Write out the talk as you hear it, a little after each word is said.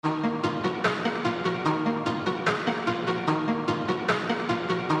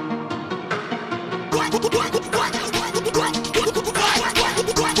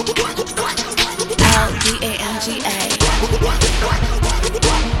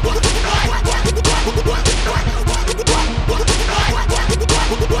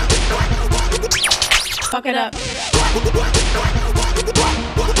it up.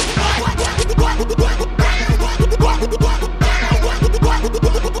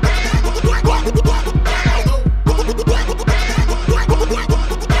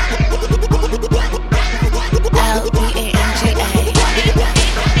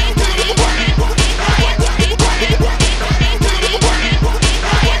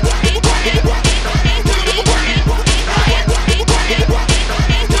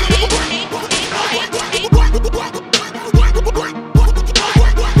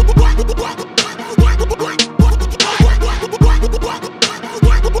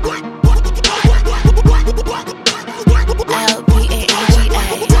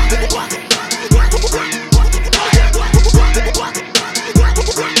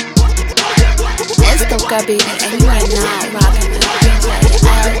 Baby, and you are now rocking with DJ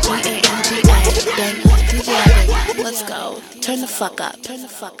L-Banga. DJ, let's go. Turn the fuck up. Turn the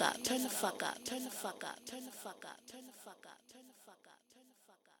fuck up. Turn the fuck up. Turn the fuck up. Turn the fuck up. Turn the fuck up.